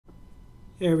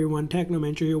Hey everyone,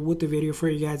 Technomentary here with the video for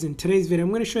you guys. In today's video, I'm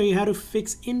going to show you how to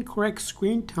fix incorrect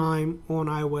screen time on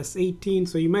iOS 18.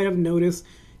 So you might have noticed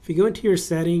if you go into your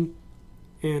setting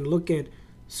and look at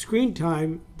screen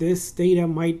time, this data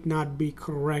might not be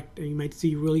correct, and you might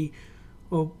see really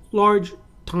large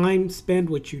time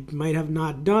spent which you might have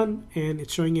not done, and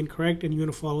it's showing incorrect, and you're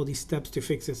going to follow these steps to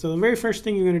fix it. So the very first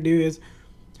thing you're going to do is,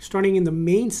 starting in the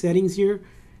main settings here,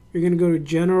 you're going to go to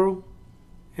General,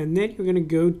 and then you're going to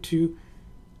go to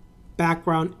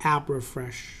Background App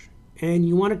Refresh, and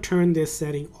you want to turn this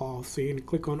setting off. So you're going to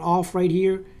click on off right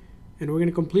here, and we're going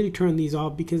to completely turn these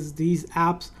off because these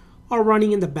apps are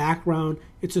running in the background.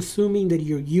 It's assuming that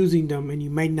you're using them and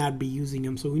you might not be using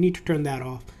them, so we need to turn that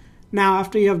off. Now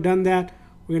after you have done that,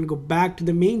 we're going to go back to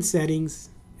the main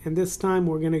settings, and this time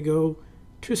we're going to go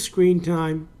to screen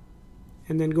time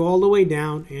and then go all the way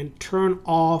down and turn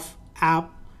off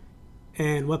app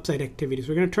and website activities.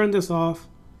 We're going to turn this off,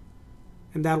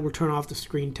 and that will turn off the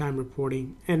screen time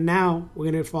reporting. And now we're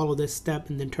going to follow this step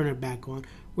and then turn it back on.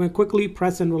 We're going to quickly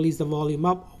press and release the volume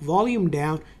up, volume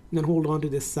down, and then hold on to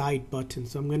this side button.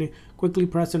 So I'm going to quickly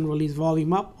press and release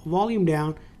volume up, volume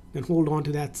down, then hold on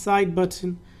to that side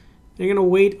button. You're going to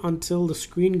wait until the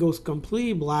screen goes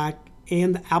completely black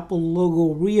and the Apple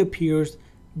logo reappears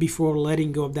before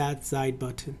letting go of that side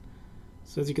button.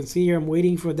 So as you can see here, I'm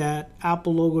waiting for that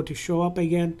Apple logo to show up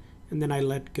again, and then I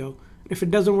let go. If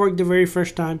it doesn't work the very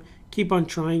first time, keep on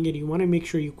trying it. You want to make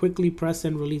sure you quickly press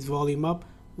and release volume up,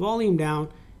 volume down,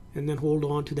 and then hold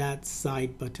on to that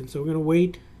side button. So we're going to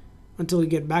wait until we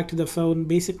get back to the phone.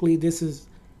 Basically, this is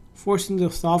forcing the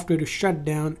software to shut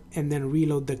down and then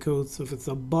reload the code. So if it's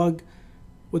a bug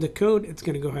with the code, it's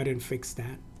going to go ahead and fix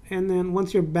that. And then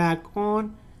once you're back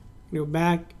on, you go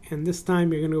back, and this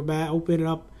time you're going to go back, open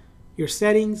up your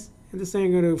settings, and this time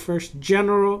you're going to go first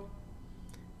General,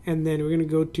 and then we're going to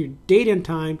go to date and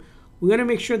time. We're going to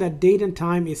make sure that date and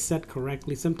time is set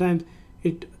correctly. Sometimes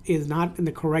it is not in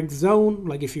the correct zone,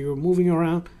 like if you're moving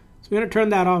around. So we're going to turn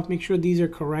that off, make sure these are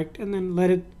correct, and then let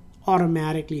it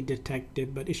automatically detect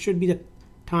it. But it should be the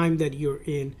time that you're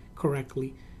in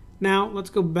correctly. Now let's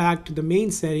go back to the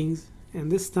main settings,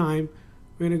 and this time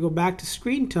we're going to go back to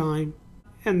screen time,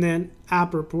 and then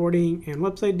app reporting and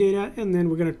website data, and then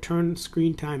we're going to turn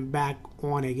screen time back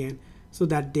on again, so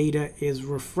that data is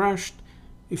refreshed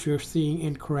if you're seeing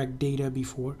incorrect data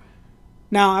before.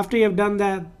 Now after you have done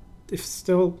that, if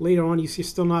still later on you see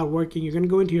still not working, you're going to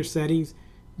go into your settings,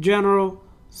 General,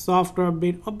 software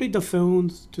update the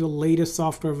phones to the latest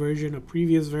software version. A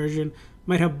previous version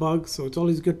might have bugs, so it's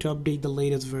always good to update the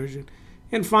latest version.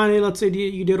 And finally, let's say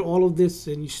you did all of this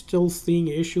and you're still seeing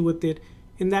an issue with it.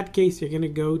 In that case, you're going to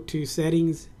go to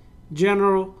settings,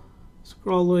 General,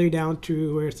 scroll all the way down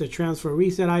to where it's a transfer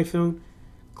reset iPhone,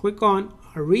 click on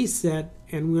a reset,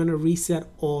 and we're going to reset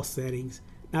all settings.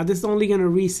 Now this is only going to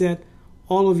reset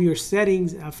all of your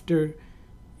settings after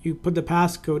you put the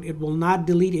passcode. It will not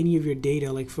delete any of your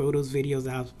data like photos, videos,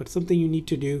 apps, but something you need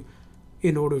to do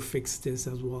in order to fix this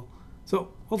as well.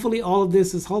 So hopefully all of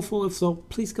this is helpful. If so,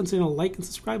 please consider a like and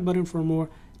subscribe button for more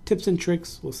tips and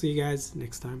tricks. We'll see you guys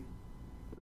next time.